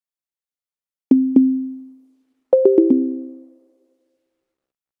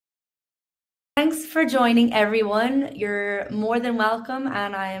Thanks for joining, everyone. You're more than welcome,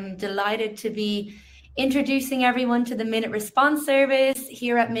 and I'm delighted to be introducing everyone to the Minut Response Service.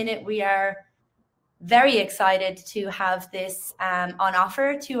 Here at Minut, we are very excited to have this on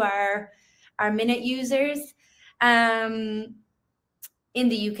offer to our Minut users in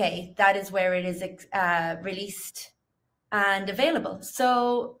the UK. That is where it is released and available.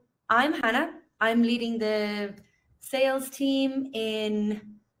 So I'm Hannah. I'm leading the sales team in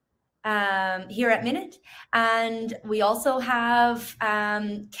here at Minut, and we also have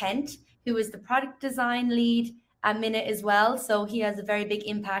Kent, who is the product design lead at Minut as well. So he has a very big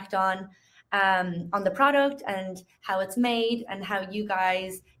impact on the product and how it's made and how you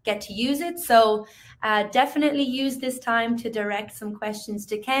guys get to use it. So definitely use this time to direct some questions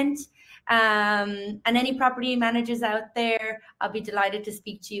to Kent. And any property managers out there, I'll be delighted to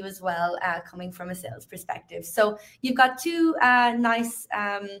speak to you as well, coming from a sales perspective. So you've got two nice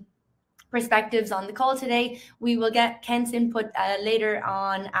perspectives on the call today. We will get Kent's input later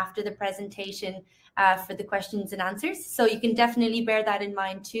on after the presentation for the questions and answers. So you can definitely bear that in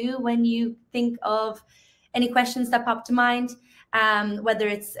mind too when you think of any questions that pop to mind, whether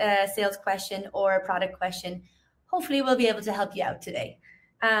it's a sales question or a product question. Hopefully we'll be able to help you out today.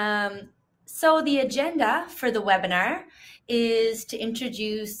 So the agenda for the webinar is to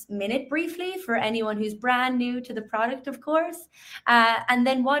introduce Minut briefly for anyone who's brand new to the product, of course. And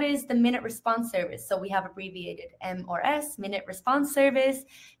then what is the Minut Response Service? So we have abbreviated MRS, Minut Response Service.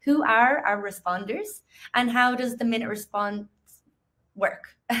 Who are our responders? And how does the Minut Response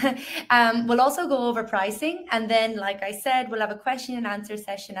work? We'll also go over pricing. And then, like I said, we'll have a question and answer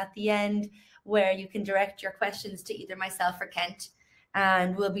session at the end where you can direct your questions to either myself or Kent.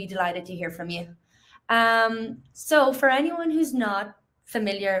 And we'll be delighted to hear from you. So for anyone who's not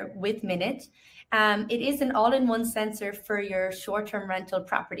familiar with Minut, it is an all-in-one sensor for your short-term rental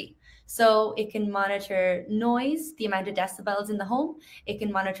property. So it can monitor noise, the amount of decibels in the home. It can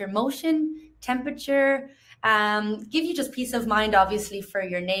monitor motion, temperature, give you just peace of mind, obviously, for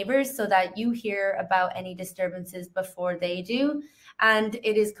your neighbors so that you hear about any disturbances before they do. And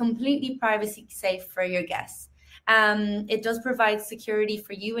it is completely privacy safe for your guests. It does provide security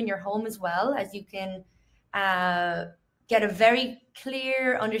for you and your home as well, as you can get a very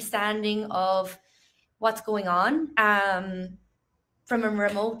clear understanding of what's going on from a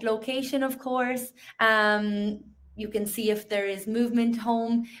remote location, of course. You can see if there is movement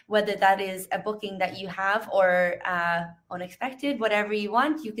home, whether that is a booking that you have or unexpected, whatever you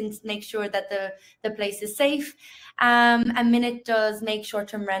want. You can make sure that the place is safe. And Minut does make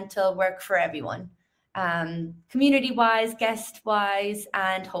short-term rental work for everyone. Community-wise, guest-wise,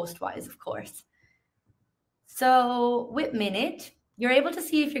 and host-wise, of course. So with Minut, you're able to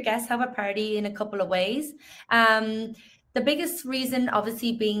see if your guests have a party in a couple of ways. The biggest reason,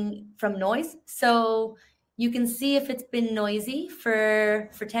 obviously, being from noise. So you can see if it's been noisy for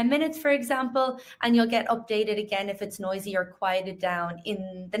 10 minutes, for example, and you'll get updated again if it's noisy or quieted down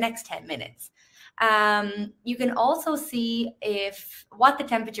in the next 10 minutes. You can also see what the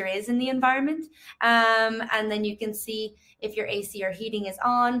temperature is in the environment, and then you can see if your AC or heating is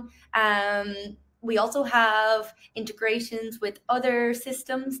on. We also have integrations with other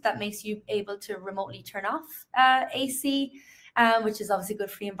systems that makes you able to remotely turn off AC, which is obviously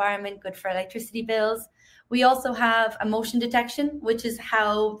good for the environment, good for electricity bills. We also have a motion detection, which is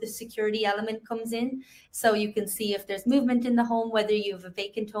how the security element comes in. So you can see if there's movement in the home, whether you have a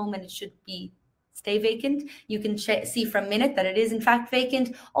vacant home and it should stay vacant. You can see from Minut that it is in fact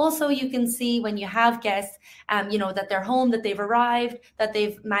vacant. Also, you can see when you have guests, that they're home, that they've arrived, that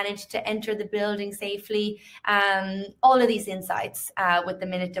they've managed to enter the building safely. All of these insights with the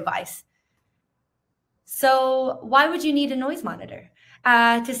Minut device. So why would you need a noise monitor?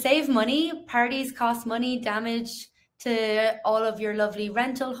 To save money. Parties cost money. Damage to all of your lovely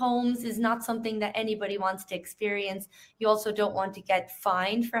rental homes is not something that anybody wants to experience. You also don't want to get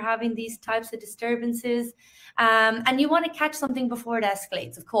fined for having these types of disturbances. And you want to catch something before it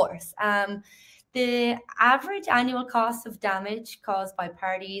escalates, of course. The average annual cost of damage caused by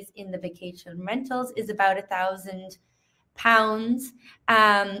parties in the vacation rentals is about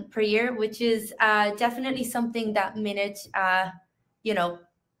 £1,000 per year, which is definitely something that Minut,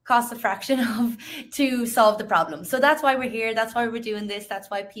 costs a fraction of to solve the problem. So that's why we're here. That's why we're doing this. That's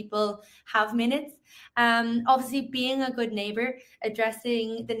why people have Minuts. Obviously, being a good neighbor,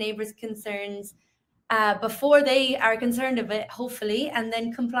 addressing the neighbor's concerns before they are concerned of it, hopefully, and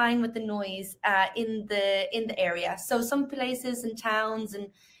then complying with the noise in the area. So some places and towns and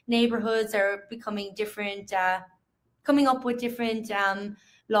neighborhoods are becoming different, coming up with different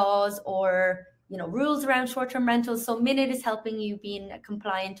laws or rules around short-term rentals. So Minut is helping you being a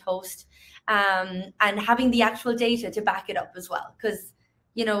compliant host, and having the actual data to back it up as well, because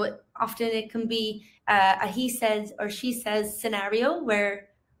often it can be a he says or she says scenario where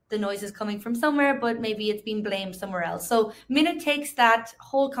the noise is coming from somewhere, but maybe it's being blamed somewhere else. So Minut takes that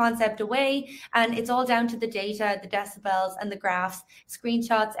whole concept away, and it's all down to the data, the decibels and the graphs,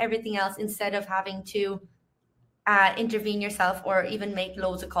 screenshots, everything else, instead of having to intervene yourself or even make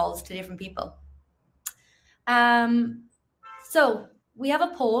loads of calls to different people. So we have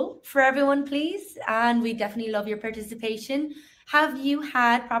a poll for everyone, please, and we definitely love your participation. Have you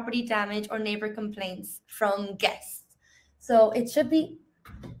had property damage or neighbor complaints from guests? So it should be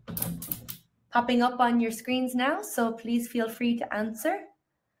popping up on your screens now, so please feel free to answer.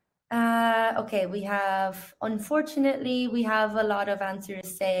 Okay, unfortunately, we have a lot of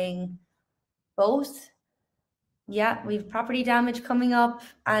answers saying both. Yeah, we've property damage coming up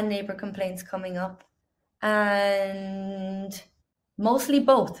and neighbor complaints coming up, and mostly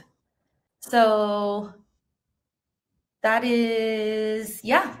both. So that is,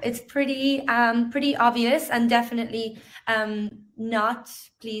 yeah, it's pretty obvious, and definitely not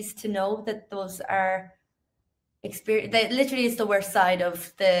pleased to know that those are that literally is the worst side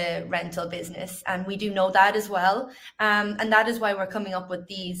of the rental business, and we do know that as well, and that is why we're coming up with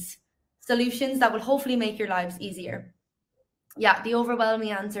these solutions that will hopefully make your lives easier. Yeah, the overwhelming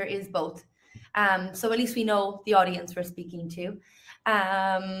answer is both. So at least we know the audience we're speaking to.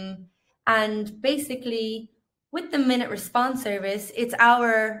 And basically, with the Minut Response Service, it's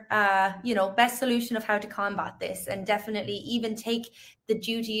our best solution of how to combat this, and definitely even take the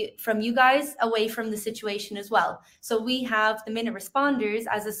duty from you guys away from the situation as well. So we have the Minut Responders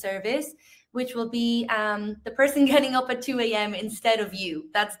as a service, which will be the person getting up at 2 a.m. instead of you.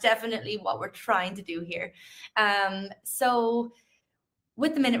 That's definitely what we're trying to do here. So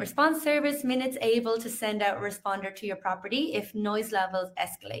with the Minut Response Service, Minut's able to send out a responder to your property if noise levels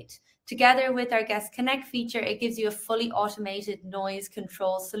escalate. Together with our Guest Connect feature, it gives you a fully automated noise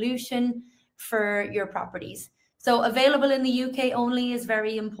control solution for your properties. So available in the UK only is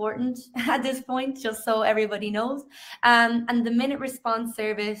very important at this point, just so everybody knows. And the Minut Response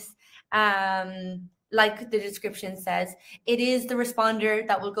Service, like the description says, it is the responder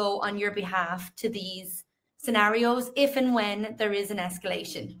that will go on your behalf to these scenarios if and when there is an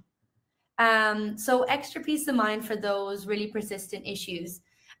escalation. So extra peace of mind for those really persistent issues.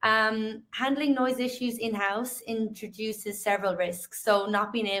 Handling noise issues in-house introduces several risks. So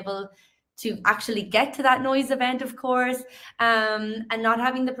not being able to actually get to that noise event, of course, and not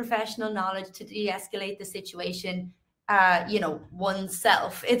having the professional knowledge to de-escalate the situation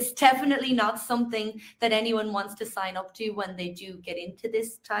oneself. It's definitely not something that anyone wants to sign up to when they do get into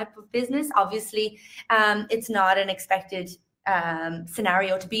this type of business. Obviously, it's not an expected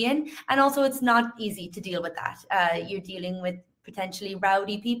scenario to be in, and also it's not easy to deal with that. You're dealing with potentially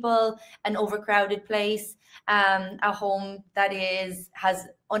rowdy people, an overcrowded place, a home that has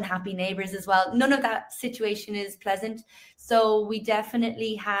unhappy neighbors as well. None of that situation is pleasant. So we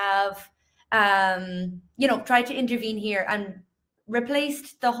definitely have tried to intervene here and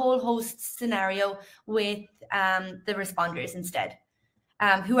replaced the whole host scenario with the responders instead,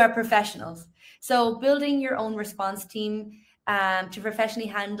 who are professionals. So building your own response team to professionally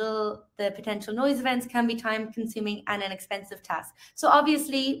handle the potential noise events can be time-consuming and an expensive task. So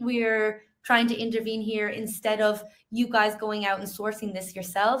obviously, we're trying to intervene here. Instead of you guys going out and sourcing this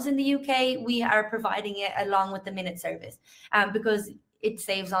yourselves in the UK, we are providing it along with the Minut service, because it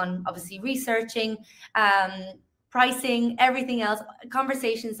saves on obviously researching, pricing, everything else,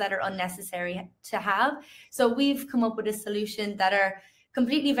 conversations that are unnecessary to have. So we've come up with a solution that are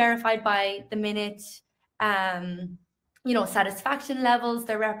completely verified by the Minut satisfaction levels.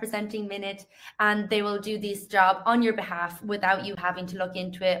 They're representing Minut, and they will do this job on your behalf without you having to look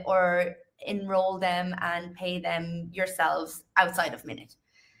into it or enroll them and pay them yourselves outside of Minut.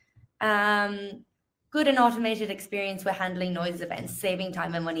 Good and automated experience with handling noise events, saving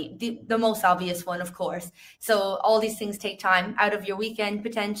time and money. The most obvious one, of course. So all these things take time out of your weekend,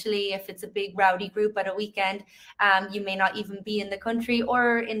 potentially. If it's a big rowdy group at a weekend, you may not even be in the country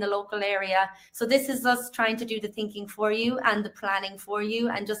or in the local area. So this is us trying to do the thinking for you and the planning for you,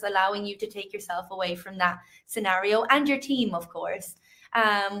 and just allowing you to take yourself away from that scenario, and your team, of course.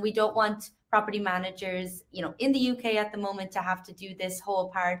 We don't want property managers, in the UK at the moment to have to do this whole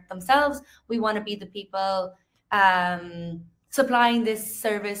part themselves. We want to be the people supplying this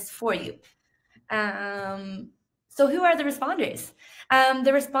service for you. So who are the responders?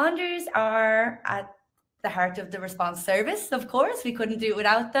 The responders are at the heart of the response service, of course. We couldn't do it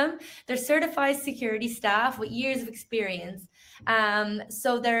without them. They're certified security staff with years of experience.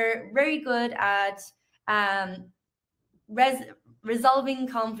 So they're very good at resolving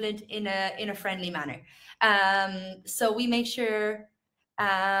conflict in a friendly manner. So we make sure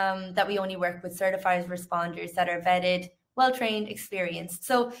that we only work with certified responders that are vetted, well-trained, experienced.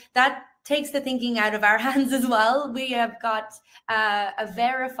 So that takes the thinking out of our hands as well. We have got a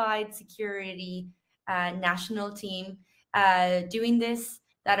verified security national team doing this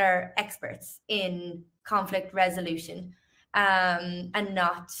that are experts in conflict resolution, and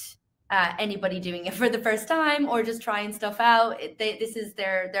not anybody doing it for the first time or just trying stuff out. This is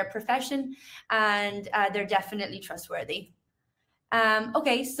their profession, and they're definitely trustworthy.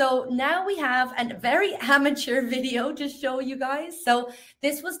 Okay, so now we have a very amateur video to show you guys. So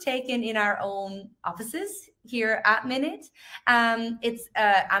this was taken in our own offices here at Minut. It's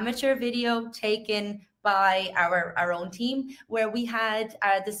an amateur video taken by our own team, where we had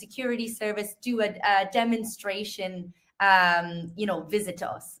the security service do a demonstration, visit to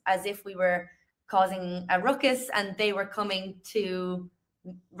us, as if we were causing a ruckus and they were coming to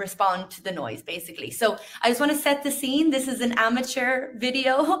respond to the noise, basically. So I just want to set the scene. This is an amateur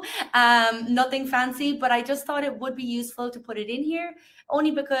video, nothing fancy, but I just thought it would be useful to put it in here, only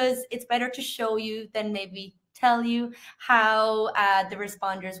because it's better to show you than maybe tell you how the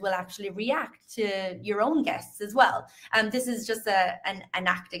responders will actually react to your own guests as well. This is just an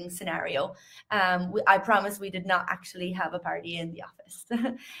acting scenario. I promise we did not actually have a party in the office.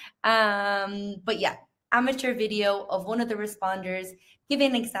 But yeah, amateur video of one of the responders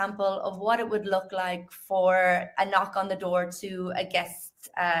giving an example of what it would look like for a knock on the door to a guest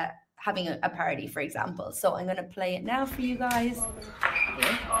having a party, for example. So I'm going to play it now for you guys.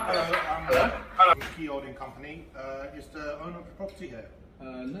 Hello, I'm the key holding company. Is the owner of the property here?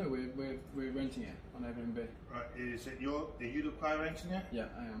 No, we're renting it on Airbnb. Right, are you the guy renting it? Yeah,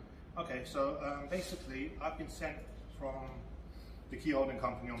 I am. Okay, so basically I've been sent from the key holding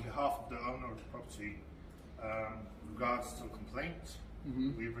company on behalf of the owner of the property regards to a complaint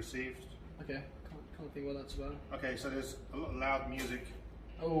we've received. Okay, can't think what that's about. Okay, so there's a lot of loud music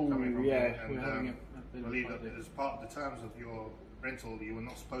coming from here, and we're having a I believe that as part of the terms of your rental, you were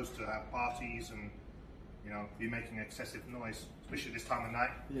not supposed to have parties and be making excessive noise, especially this time of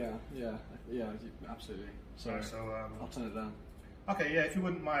night. Yeah, absolutely. Sorry, so I'll turn it down. Okay, yeah, if you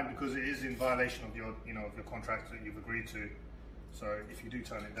wouldn't mind, because it is in violation of your, of your contract that you've agreed to. So if you do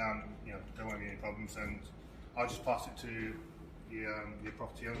turn it down, there won't be any problems, and I'll just pass it to your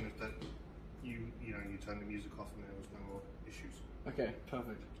property owner that you turn the music off and there was no more issues. Okay,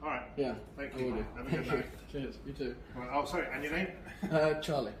 perfect. All right. Yeah, thank you. Have a good night. Cheers. You too. Well, oh, sorry. And your name?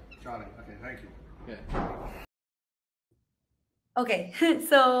 Charlie. Charlie. Okay, thank you. Okay,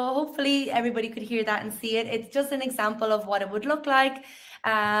 so hopefully everybody could hear that and see it. It's just an example of what it would look like.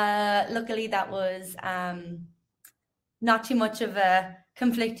 Luckily, that was not too much of a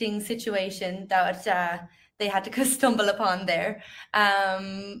conflicting situation that they had to stumble upon there.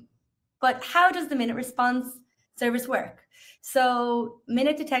 But how does the Minut Response Service work? So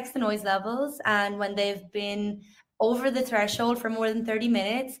Minut detects the noise levels, and when they've been over the threshold for more than 30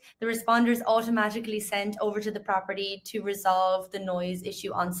 minutes, the responder is automatically sent over to the property to resolve the noise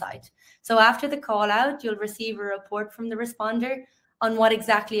issue on site. So after the call out, you'll receive a report from the responder on what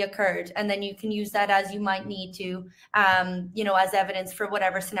exactly occurred, and then you can use that as you might need to, as evidence for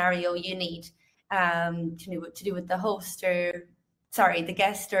whatever scenario you need to do with the host or, the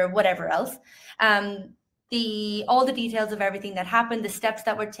guest or whatever else. All the details of everything that happened, the steps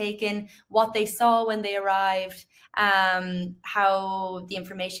that were taken, what they saw when they arrived, how the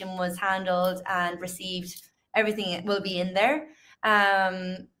information was handled and received, everything will be in there.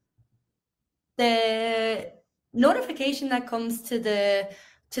 The notification that comes to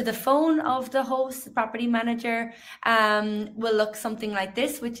the phone of the host, the property manager, will look something like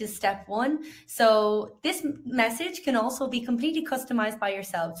this, which is step 1. So this message can also be completely customized by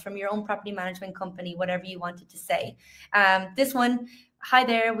yourselves from your own property management company, whatever you wanted to say. This one, hi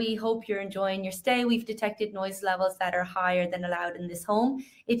there, we hope you're enjoying your stay. We've detected noise levels that are higher than allowed in this home.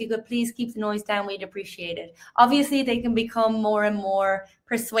 If you could please keep the noise down, we'd appreciate it. Obviously, they can become more and more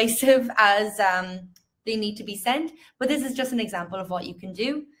persuasive as they need to be sent, but this is just an example of what you can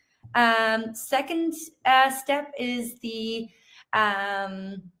do. Second step is the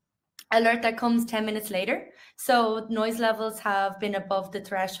alert that comes 10 minutes later. So noise levels have been above the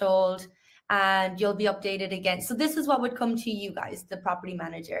threshold and you'll be updated again. So this is what would come to you guys, the property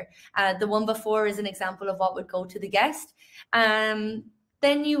manager. The one before is an example of what would go to the guest.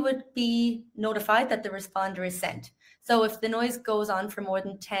 Then you would be notified that the responder is sent. So if the noise goes on for more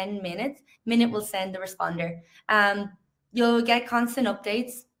than 10 minutes, Minut will send the responder. You'll get constant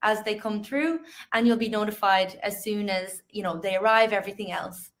updates as they come through, and you'll be notified as soon as, you know, they arrive, everything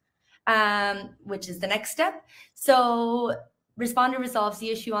else, which is the next step. So responder resolves the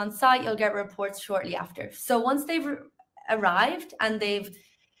issue on site. You'll get reports shortly after. So once they've arrived and they've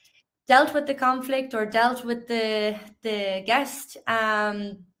dealt with the conflict or dealt with the guest,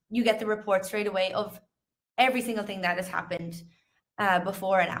 you get the report straight away of every single thing that has happened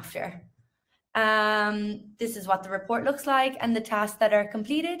before and after. This is what the report looks like and the tasks that are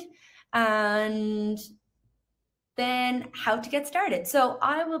completed, and then how to get started. So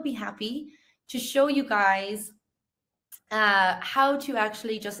I will be happy to show you guys how to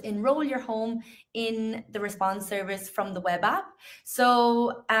actually just enroll your home in the response service from the web app.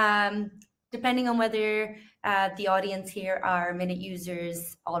 So depending on whether the audience here are Minut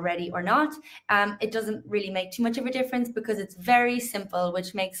users already or not, it doesn't really make too much of a difference because it's very simple,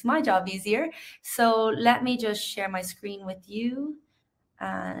 which makes my job easier. So let me just share my screen with you.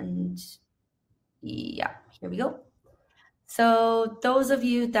 And yeah, here we go. So those of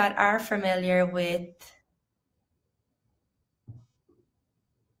you that are familiar with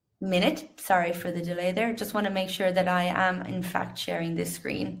Minut, sorry for the delay there. Just want to make sure that I am in fact sharing this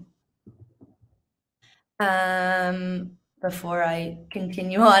screen before I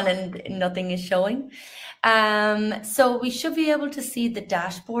continue on and nothing is showing. So we should be able to see the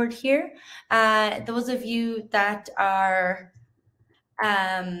dashboard here. Those of you that are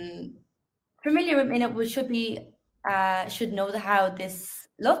familiar with Minut should know how this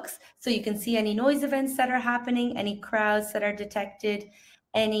looks. So you can see any noise events that are happening, any crowds that are detected,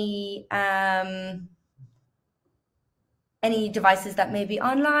 any devices that may be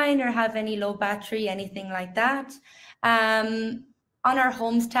online or have any low battery, anything like that. On our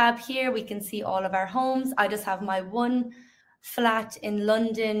homes tab here, we can see all of our homes. I just have my one flat in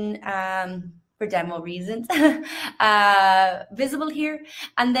London for demo reasons visible here.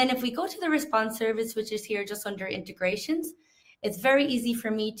 And then if we go to the response service, which is here just under integrations, it's very easy for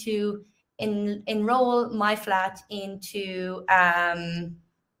me to enroll my flat into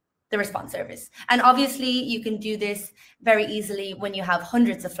the response service. And obviously you can do this very easily when you have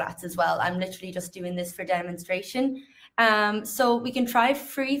hundreds of flats as well. I'm literally just doing this for demonstration. So we can try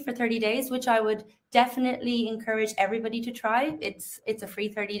free for 30 days, which I would definitely encourage everybody to try. It's a free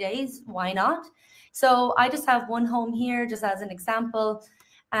 30 days. Why not? So I just have one home here just as an example,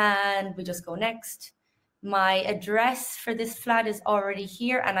 and we just go next. My address for this flat is already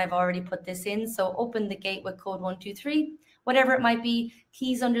here and I've already put this in. So open the gate with code 123, whatever it might be,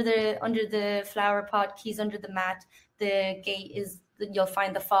 keys under the flower pot, keys under the mat. The gate is, you'll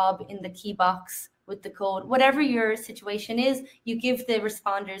find the fob in the key box with the code. Whatever your situation is, you give the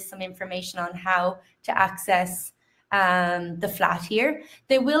responders some information on how to access the flat here.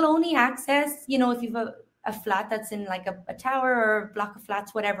 They will only access, you know, if you've a flat that's in like a tower or a block of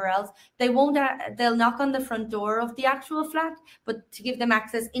flats, whatever else, they'll knock on the front door of the actual flat, but to give them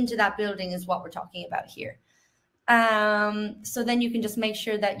access into that building is what we're talking about here. So then you can just make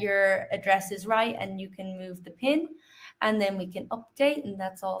sure that your address is right and you can move the pin, and then we can update, and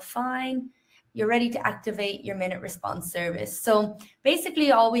that's all fine. You're ready to activate your Minut Response Service. So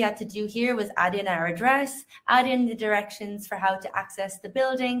basically all we had to do here was add in our address, add in the directions for how to access the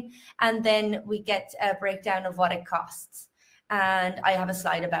building, and then we get a breakdown of what it costs. And I have a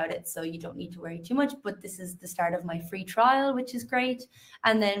slide about it, so you don't need to worry too much, but this is the start of my free trial, which is great.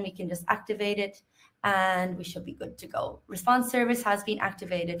 And then we can just activate it and we should be good to go. Response service has been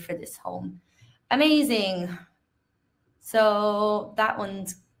activated for this home. Amazing. So that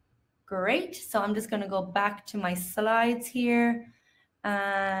one's great. So I'm just going to go back to my slides here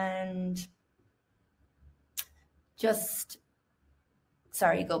and just,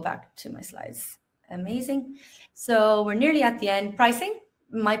 sorry, go back to my slides. Amazing. So we're nearly at the end. Pricing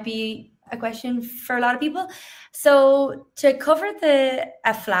might be a question for a lot of people. So to cover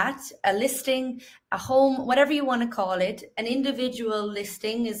a flat, a listing, a home, whatever you want to call it, an individual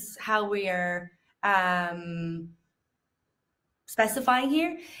listing is how we are specifying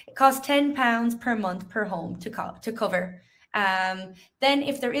here. It costs £10 per month per home to cover. Then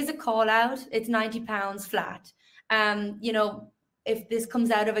if there is a call out, it's £90 flat. You know, if this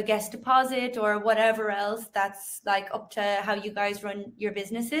comes out of a guest deposit or whatever else, that's like up to how you guys run your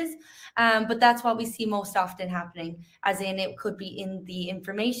businesses. But that's what we see most often happening, as in it could be in the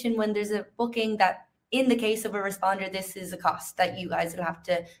information when there's a booking that in the case of a responder, this is a cost that you guys will have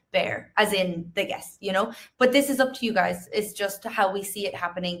to bear, as in the guest, you know, but this is up to you guys. It's just how we see it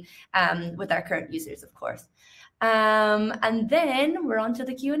happening with our current users, of course. And then we're on to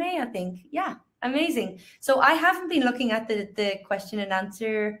the Q&A, I think. Yeah, amazing. So I haven't been looking at the question and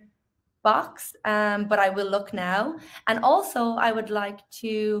answer box, but I will look now. And also I would like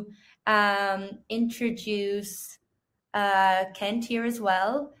to introduce Kent here as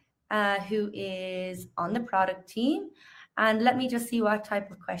well, who is on the product team. And let me just see what type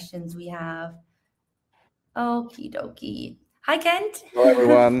of questions we have. Okie dokie. Hi, Kent. Hello,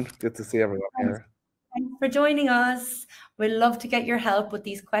 everyone. Good to see everyone here. Thanks for joining us. We'd love to get your help with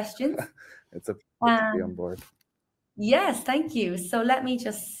these questions. It's a pleasure to be on board. Yes, thank you. So let me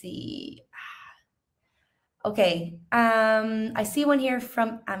just see. Okay, I see one here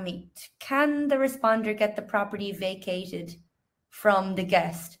from Amit. Can the responder get the property vacated from the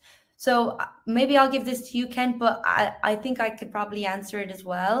guest? So maybe I'll give this to you, Kent, but I think I could probably answer it as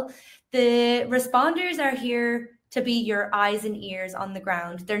well. The responders are here to be your eyes and ears on the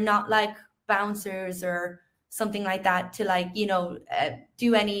ground. They're not like bouncers or something like that to like, you know,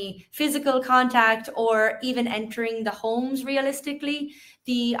 do any physical contact or even entering the homes realistically.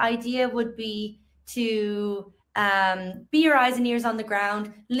 The idea would be to be your eyes and ears on the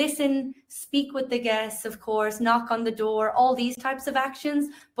ground, listen, speak with the guests, of course, knock on the door, all these types of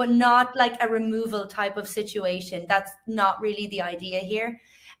actions, but not like a removal type of situation. That's not really the idea here.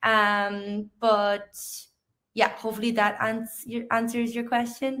 But yeah, hopefully that answers your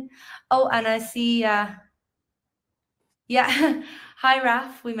question. Oh, and I see, yeah. Hi,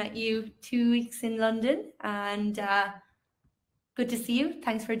 Raf. We met you 2 weeks in London, and good to see you.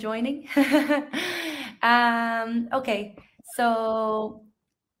 Thanks for joining. Okay, so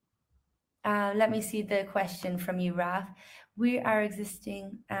let me see the question from you, Raf. We are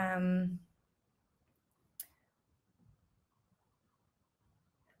existing.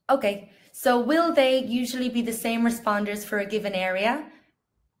 Okay, so will they usually be the same responders for a given area?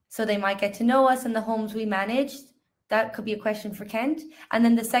 So they might get to know us and the homes we manage. That could be a question for Kent. And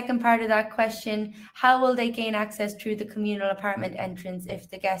then the second part of that question, how will they gain access through the communal apartment entrance if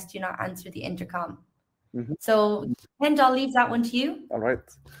the guests do not answer the intercom? Mm-hmm. So Kent, I'll leave that one to you. All right.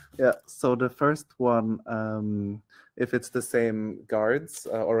 Yeah, so the first one, if it's the same guards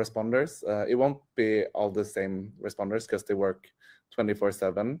or responders, it won't be all the same responders because they work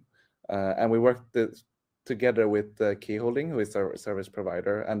 24/7. And we work together with Key Holding, who is our service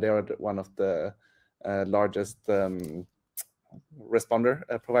provider, and they are one of the largest responder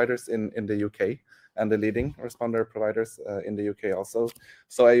providers in the UK, and the leading responder providers in the UK also.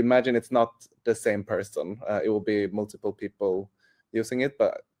 So I imagine it's not the same person. It will be multiple people using it,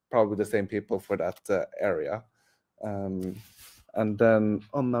 but probably the same people for that area. And then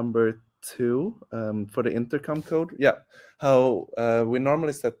on number 2, for the intercom code, yeah, how we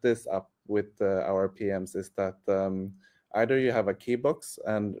normally set this up with our PMs is that either you have a key box,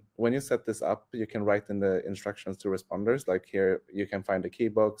 and when you set this up, you can write in the instructions to responders, like here you can find the key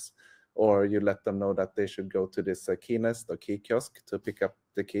box, or you let them know that they should go to this key nest or key kiosk to pick up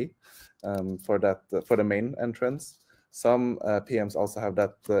the key for the main entrance. Some PMs also have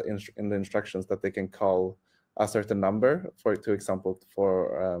that in the instructions that they can call a certain number, for example,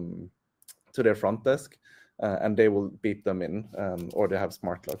 to their front desk, and they will beep them in, or they have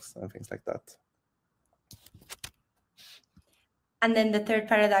smart locks and things like that. And then the third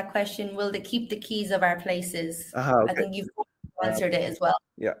part of that question, will they keep the keys of our places? Okay. I think you've answered it as well.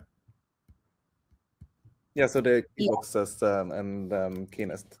 Yeah. Yeah, so the key boxes and key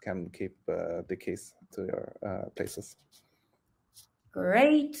nest can keep the keys to your places.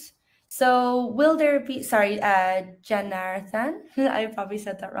 Great. So will there be, sorry, Janarthan, I probably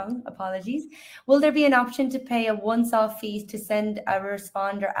said that wrong, apologies. Will there be an option to pay a once-off fee to send a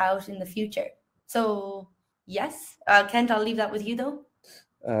responder out in the future? So yes, Kent, I'll leave that with you though.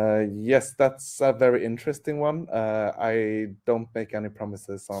 Yes, that's a very interesting one. I don't make any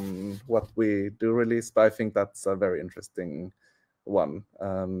promises on what we do release, but I think that's a very interesting one.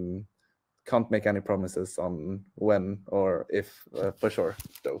 Can't make any promises on when or if for sure,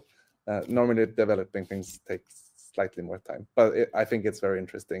 though. Normally developing things takes slightly more time, but I think it's very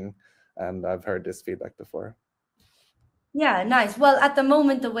interesting, and I've heard this feedback before. Yeah, nice. Well, at the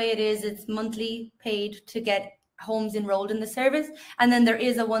moment, the way it is, it's monthly paid to get homes enrolled in the service, and then there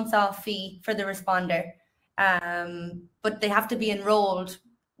is a once-off fee for the responder, but they have to be enrolled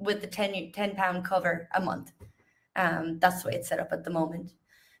with the £10 cover a month. That's the way it's set up at the moment.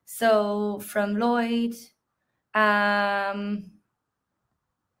 So from Lloyd,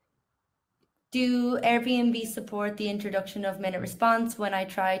 do Airbnb support the introduction of Minut Response? When I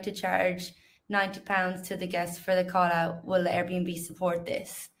try to charge £90 to the guests for the call out, will Airbnb support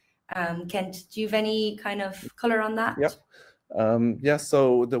this? Kent, do you have any kind of color on that? Yep. Yeah,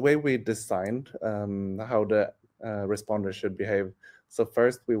 so the way we designed how the responder should behave. So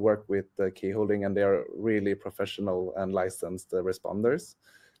first we work with the Key Holding, and they are really professional and licensed responders.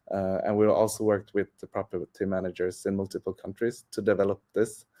 And we also worked with the property managers in multiple countries to develop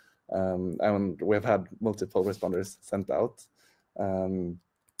this. And we've had multiple responders sent out. And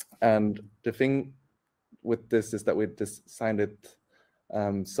the thing with this is that we designed it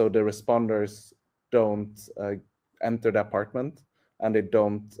so the responders don't enter the apartment and they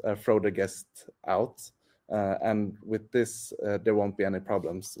don't throw the guest out. And with this, there won't be any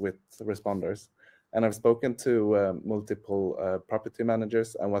problems with responders. And I've spoken to multiple property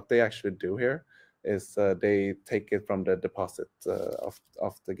managers, and what they actually do here is they take it from the deposit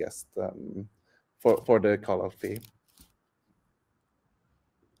of the guest for the call-out fee.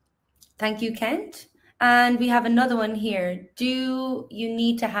 Thank you, Kent. And we have another one here. Do you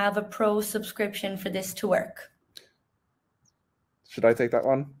need to have a pro subscription for this to work? Should I take that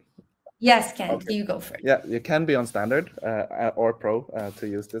one? Yes, Kent, Okay. you go first. Yeah, you can be on standard or pro to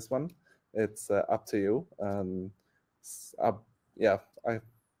use this one. It's up to you. Yeah,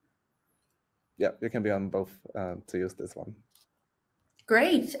 you can be on both to use this one.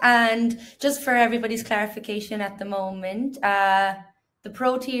 Great. And just for everybody's clarification at the moment, the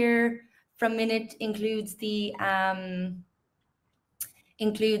pro tier from Minut includes the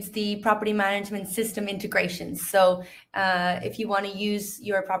property management system integrations. So if you want to use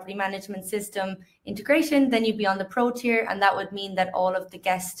your property management system integration, then you'd be on the pro tier, and that would mean that all of the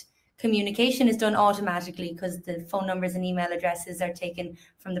guest communication is done automatically because the phone numbers and email addresses are taken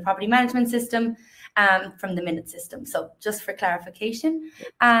from the property management system, from the Minut system. So just for clarification.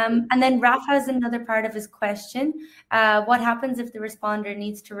 And then Raf has another part of his question. What happens if the responder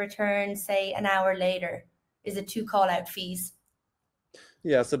needs to return, say, an hour later? Is it 2 call-out fees?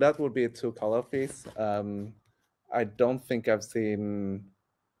 Yeah, so that would be 2 call-out fees. I don't think I've seen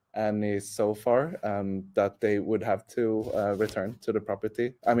any so far that they would have to return to the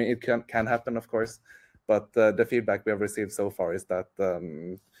property. I mean, it can happen, of course, but the feedback we have received so far is that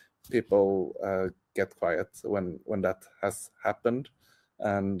people get quiet when that has happened.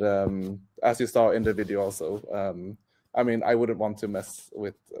 And as you saw in the video also, I mean, I wouldn't want to mess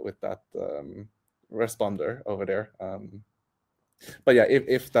with that responder over there. But yeah,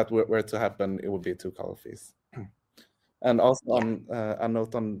 if that were to happen, it would be 2 call fees. And also on a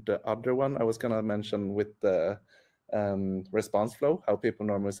note on the other one, I was going to mention with the response flow, how people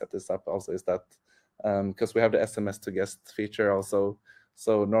normally set this up also is that because we have the SMS to guest feature also.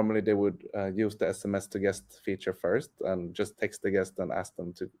 So normally they would use the SMS to guest feature first and just text the guest and ask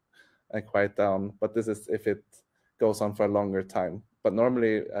them to quiet down. But this is if it goes on for a longer time. But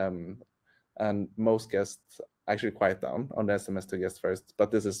normally, and most guests actually quiet down on the SMS to guest first. But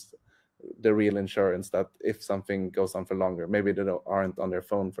this is the real insurance that if something goes on for longer, maybe they aren't on their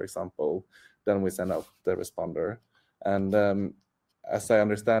phone, for example, then we send out the responder. And as I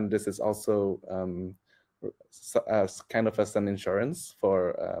understand, this is also as kind of as an insurance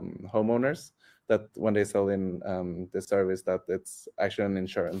for homeowners, that when they sell in the service, that it's actually an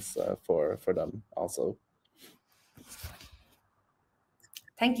insurance for them also.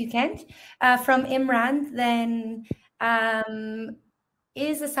 Thank you, Kent. From Imran, then,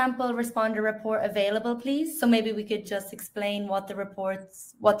 is a sample responder report available, please? So maybe we could just explain what's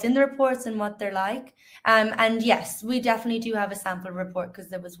in the reports and what they're like. And yes, we definitely do have a sample report because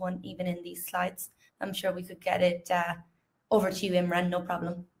there was one even in these slides. I'm sure we could get it over to you, Imran, no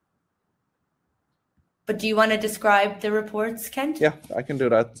problem. But do you want to describe the reports, Kent? Yeah, I can do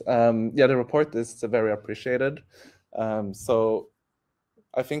that. Yeah, the report is very appreciated. So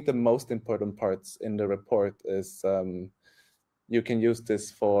I think the most important parts in the report is you can use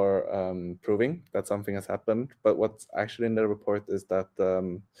this for proving that something has happened. But what's actually in the report is that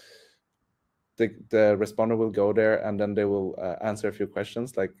the responder will go there and then they will answer a few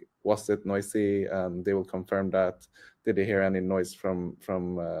questions like, was it noisy? They will confirm that. Did they hear any noise from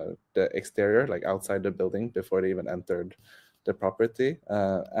the exterior, like outside the building before they even entered the property?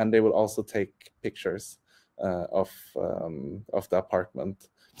 And they will also take pictures of the apartment.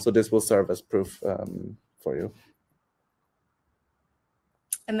 So this will serve as proof for you.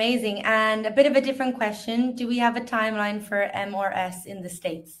 Amazing. And a bit of a different question. Do we have a timeline for MRS in the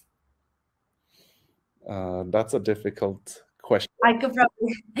States? That's a difficult question. I could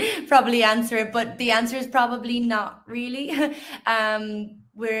probably answer it, but the answer is probably not really.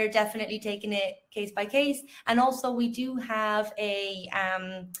 We're definitely taking it case by case. And also we do have a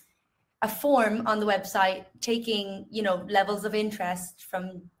form on the website taking, levels of interest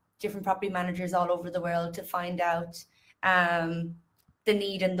from different property managers all over the world to find out the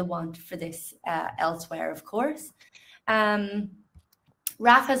need and the want for this elsewhere, of course.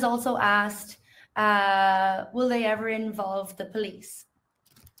 Raf has also asked, will they ever involve the police?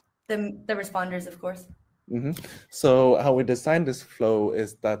 The responders, of course. So how we design this flow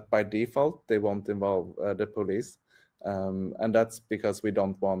is that by default, they won't involve the police. And that's because we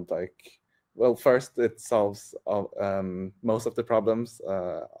don't want well, first it solves most of the problems,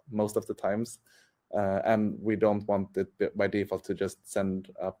 most of the times. And we don't want it by default to just send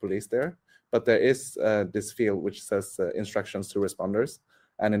police there. But there is this field which says instructions to responders.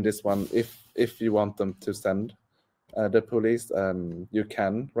 And in this one, if you want them to send the police, you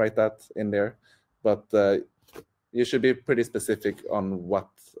can write that in there. But you should be pretty specific on what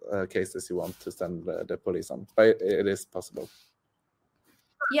cases you want to send the police on. But it is possible.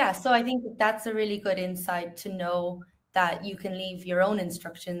 Yeah, so I think that's a really good insight to know that you can leave your own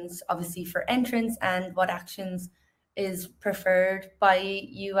instructions, obviously, for entrance and what actions is preferred by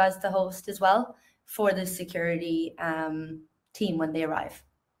you as the host as well for the security team when they arrive.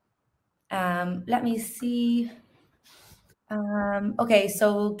 Let me see. Okay,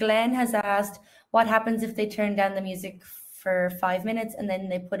 so Glenn has asked, what happens if they turn down the music for 5 minutes and then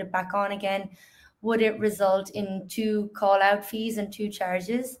they put it back on again? Would it result in 2 call-out fees and 2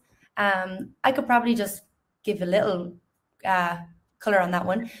 charges? I could probably just give a little color on that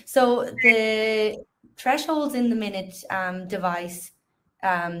one. So the thresholds in the Minut device,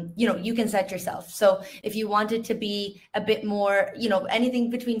 you can set yourself. So if you want it to be a bit more,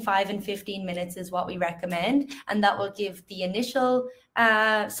 anything between 5 and 15 minutes is what we recommend. And that will give the initial,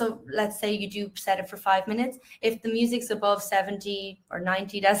 so let's say you do set it for 5 minutes. If the music's above 70 or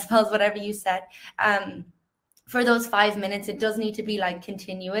 90 decibels, whatever you set, for those 5 minutes, it does need to be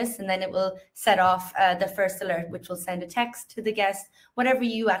continuous, and then it will set off the first alert, which will send a text to the guest, whatever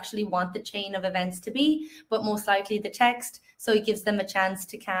you actually want the chain of events to be, but most likely the text. So it gives them a chance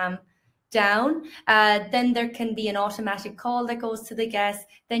to calm down. Then there can be an automatic call that goes to the guest.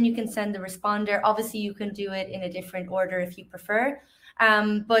 Then you can send the responder. Obviously, you can do it in a different order if you prefer.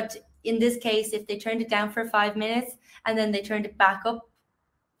 But in this case, if they turned it down for 5 minutes and then they turned it back up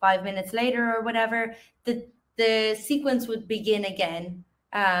 5 minutes later or whatever, the sequence would begin again,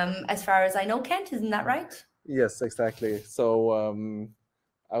 as far as I know. Kent, isn't that right? Yes, exactly. So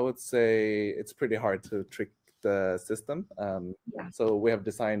I would say it's pretty hard to trick the system. So we have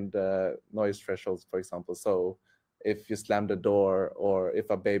designed noise thresholds, for example. So if you slam the door or if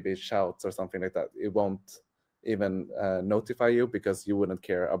a baby shouts or something like that, it won't even notify you because you wouldn't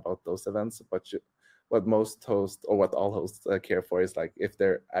care about those events. But what most hosts, or what all hosts care for, is if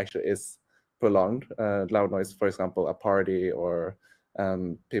there actually is prolonged loud noise, for example, a party or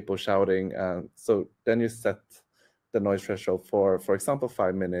people shouting. So then you set the noise threshold for example,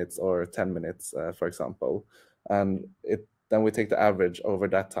 5 minutes or 10 minutes, for example, and then we take the average over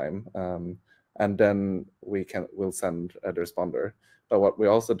that time, and then we'll send the responder. But what we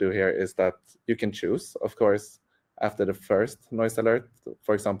also do here is that you can choose, of course, after the first noise alert,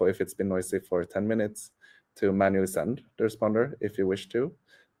 for example, if it's been noisy for 10 minutes, to manually send the responder if you wish to.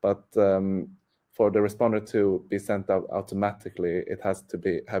 But for the responder to be sent out automatically, it has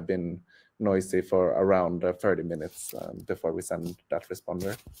to have been noisy for around 30 minutes before we send that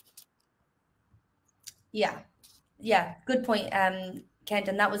responder. Yeah, good point, Kent,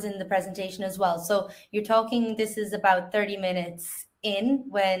 and that was in the presentation as well. So you're talking, this is about 30 minutes in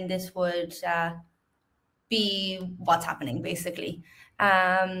when this would be what's happening, basically.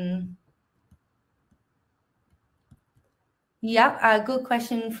 Yeah, a good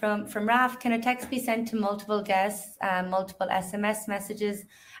question from Raf. Can a text be sent to multiple guests, multiple SMS messages,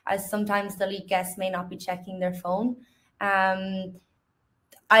 as sometimes the lead guests may not be checking their phone? Kent,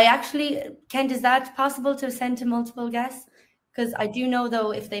 is that possible to send to multiple guests? Because I do know,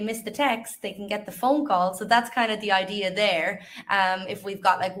 though, if they miss the text, they can get the phone call. So that's kind of the idea there. If we've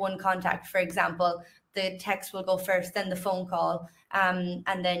got one contact, for example, the text will go first, then the phone call.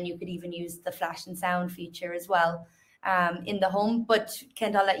 And then you could even use the flash and sound feature as well in the home. But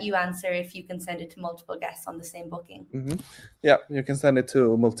Kent, I'll let you answer if you can send it to multiple guests on the same booking. Yeah, you can send it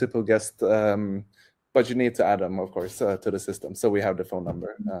to multiple guests, but you need to add them, of course, to the system. So we have the phone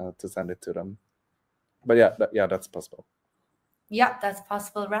number to send it to them. But yeah, that's possible. Yeah, that's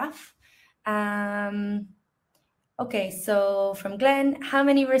possible, Raf. Okay, so from Glenn, how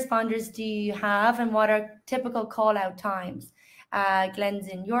many responders do you have and what are typical call out times? Glenn's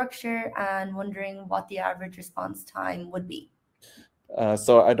in Yorkshire and wondering what the average response time would be.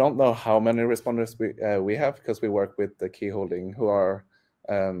 So I don't know how many responders we have, because we work with the Key Holding, who are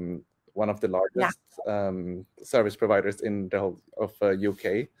one of the largest service providers in the whole of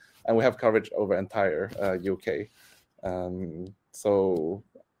UK, and we have coverage over entire UK. So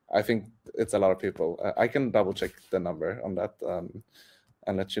I think it's a lot of people. I can double check the number on that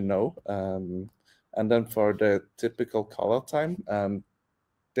and let you know. And then for the typical call out time,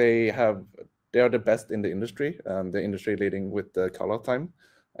 they have they are the best in the industry leading with the call out time,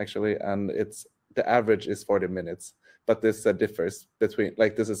 actually, and the average is 40 minutes. But this differs between,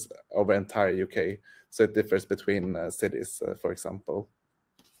 like, this is over entire UK, so it differs between cities, for example.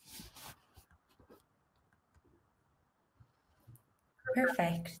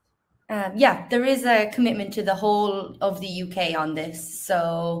 Perfect. Yeah, there is a commitment to the whole of the UK on this,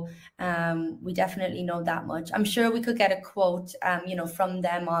 so we definitely know that much. I'm sure we could get a quote, from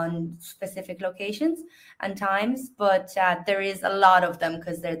them on specific locations and times, but there is a lot of them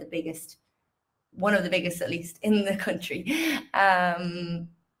because they're the biggest, one of the biggest at least in the country.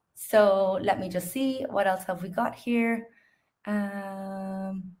 So let me just see, what else have we got here?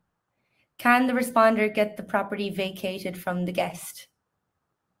 Can the responder get the property vacated from the guest?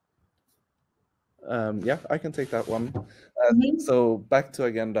 Yeah, I can take that one. So back to,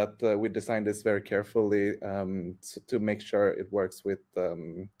 again, that we designed this very carefully to make sure it works with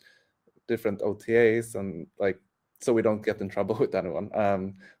different OTAs, and so we don't get in trouble with anyone.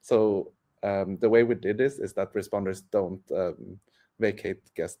 The way we did this is that responders don't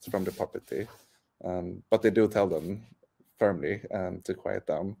vacate guests from the property, but they do tell them firmly to quiet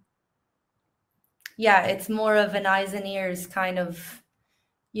down. Yeah, it's more of an eyes and ears kind of,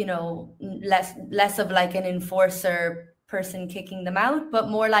 less of like an enforcer person kicking them out, but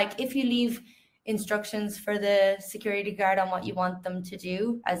more like if you leave instructions for the security guard on what you want them to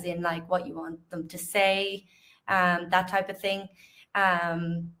do, as in like what you want them to say, that type of thing,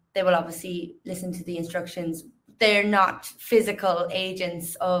 they will obviously listen to the instructions. They're not physical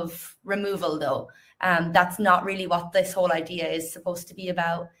agents of removal, though. That's not really what this whole idea is supposed to be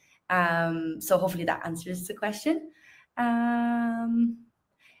about. So hopefully that answers the question.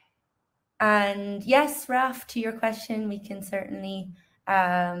 And yes, Raf, to your question, we can certainly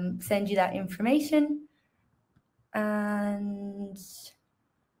send you that information. And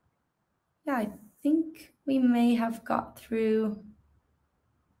yeah, I think we may have got through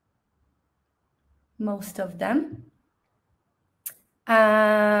most of them.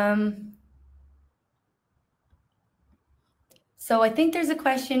 So I think there's a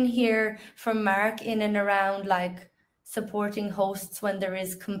question here from Mark in and around like supporting hosts when there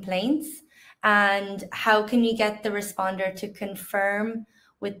is complaints, and how can you get the responder to confirm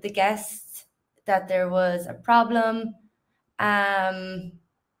with the guests that there was a problem? Yeah,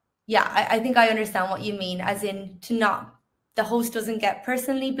 I think I understand what you mean, as in the host doesn't get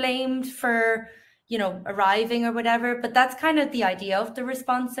personally blamed for, arriving or whatever, but that's kind of the idea of the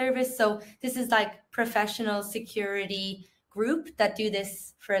response service. So this is like professional security group that do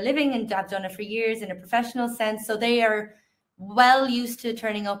this for a living and have done it for years in a professional sense. So they are well used to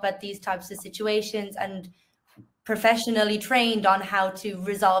turning up at these types of situations and professionally trained on how to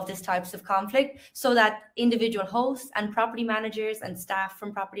resolve these types of conflict, so that individual hosts and property managers and staff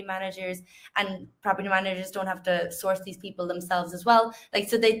from property managers and property managers don't have to source these people themselves as well.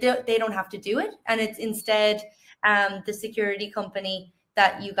 So they don't have to do it. And it's instead the security company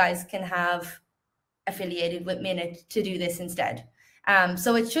that you guys can have affiliated with Minut to do this instead.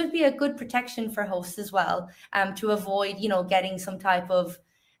 So it should be a good protection for hosts as well, to avoid, getting some type of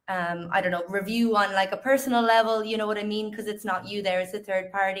review on like a personal level, you know what I mean? Because it's not you there, it's a third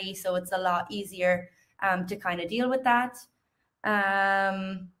party. So it's a lot easier to kind of deal with that.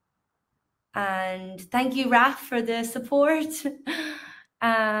 And thank you, Raf, for the support.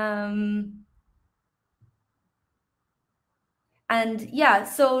 And yeah,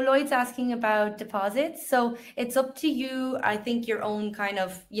 so Lloyd's asking about deposits. So it's up to you, I think, your own kind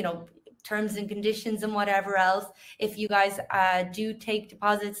of, terms and conditions and whatever else. If you guys do take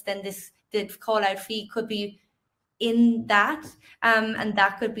deposits, then the call out fee could be in that, and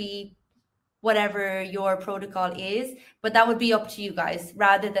that could be whatever your protocol is, but that would be up to you guys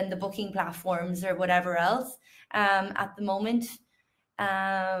rather than the booking platforms or whatever else at the moment.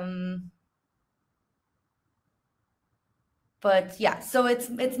 But yeah, so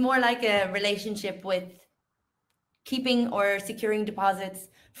it's more like a relationship with keeping or securing deposits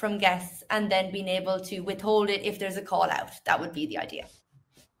from guests and then being able to withhold it if there's a call out. That would be the idea.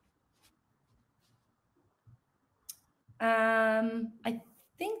 I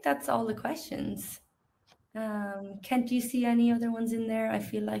think that's all the questions. Kent, do you see any other ones in there? I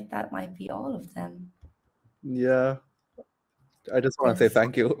feel like that might be all of them. Yeah, I just want to say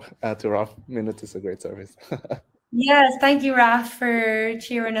thank you to Raf. Minut is a great service. Yes, thank you, Raf, for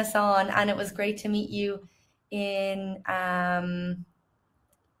cheering us on, and it was great to meet you in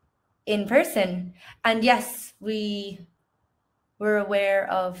person. And yes, we were aware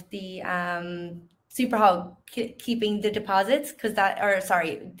of the Superhog keeping the deposits, because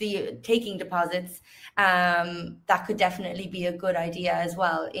the taking deposits, that could definitely be a good idea as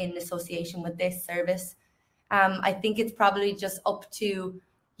well in association with this service. I think it's probably just up to,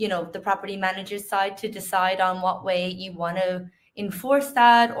 you know, the property manager's side to decide on what way you want to enforce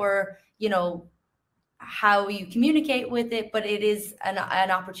that, or, you know, how you communicate with it. But it is an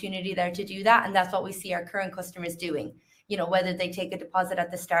opportunity there to do that, and that's what we see our current customers doing. You know, whether they take a deposit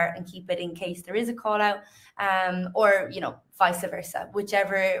at the start and keep it in case there is a call out, or, you know, vice versa,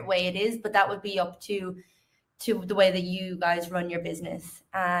 whichever way it is. But that would be up to the way that you guys run your business.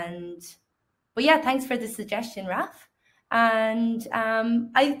 But yeah, thanks for the suggestion, Raf. And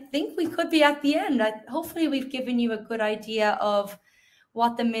I think we could be at the end. Hopefully we've given you a good idea of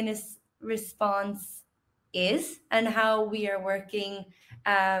what the Minut Response is and how we are working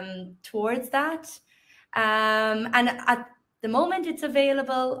towards that. And at the moment, it's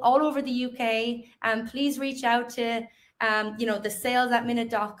available all over the UK. Please reach out to you know, the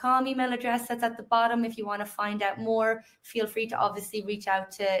sales@minut.com email address that's at the bottom. If you want to find out more, feel free to obviously reach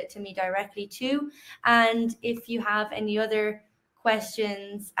out to me directly too. And if you have any other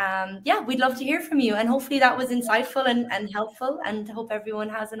questions, yeah, we'd love to hear from you. And hopefully that was insightful and helpful, and hope everyone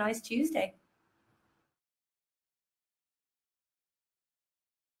has a nice Tuesday.